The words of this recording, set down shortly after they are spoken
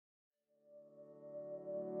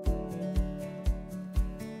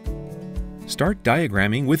Start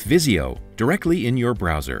diagramming with Visio directly in your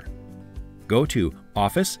browser. Go to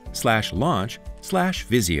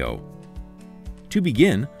office/launch/Visio. To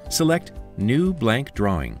begin, select New Blank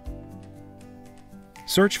Drawing.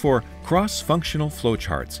 Search for cross-functional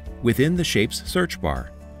flowcharts within the Shapes search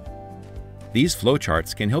bar. These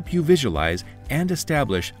flowcharts can help you visualize and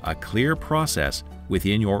establish a clear process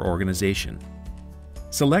within your organization.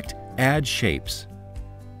 Select Add Shapes.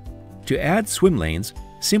 To add swim lanes,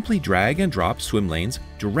 simply drag and drop swim lanes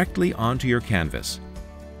directly onto your canvas.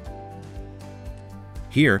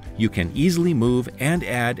 Here, you can easily move and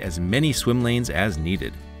add as many swim lanes as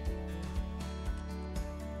needed.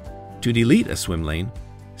 To delete a swim lane,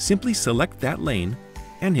 simply select that lane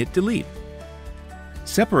and hit Delete.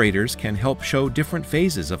 Separators can help show different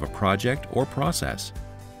phases of a project or process.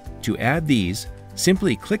 To add these,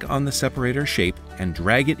 simply click on the separator shape and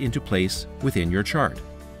drag it into place within your chart.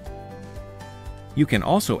 You can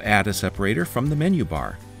also add a separator from the menu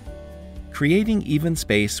bar. Creating even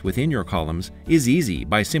space within your columns is easy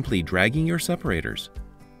by simply dragging your separators.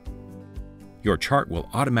 Your chart will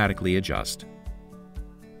automatically adjust.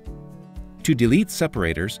 To delete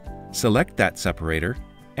separators, select that separator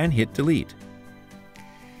and hit Delete.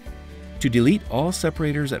 To delete all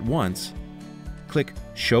separators at once, click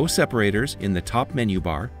Show Separators in the top menu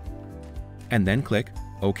bar and then click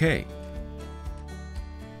OK.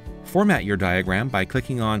 Format your diagram by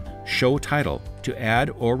clicking on Show Title to add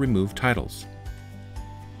or remove titles.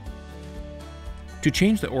 To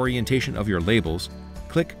change the orientation of your labels,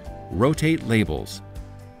 click Rotate Labels.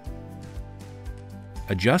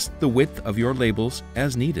 Adjust the width of your labels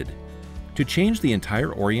as needed. To change the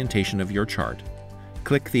entire orientation of your chart,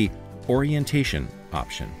 click the Orientation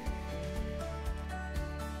option.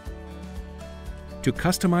 To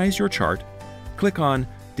customize your chart, click on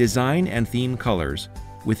Design and Theme Colors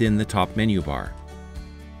within the top menu bar.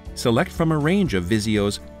 Select from a range of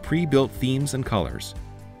Visio's pre-built themes and colors.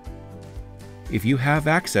 If you have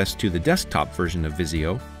access to the desktop version of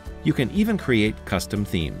Visio, you can even create custom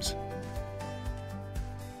themes.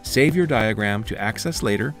 Save your diagram to access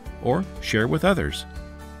later or share with others.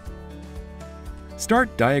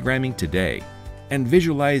 Start diagramming today and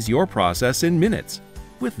visualize your process in minutes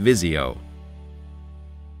with Visio.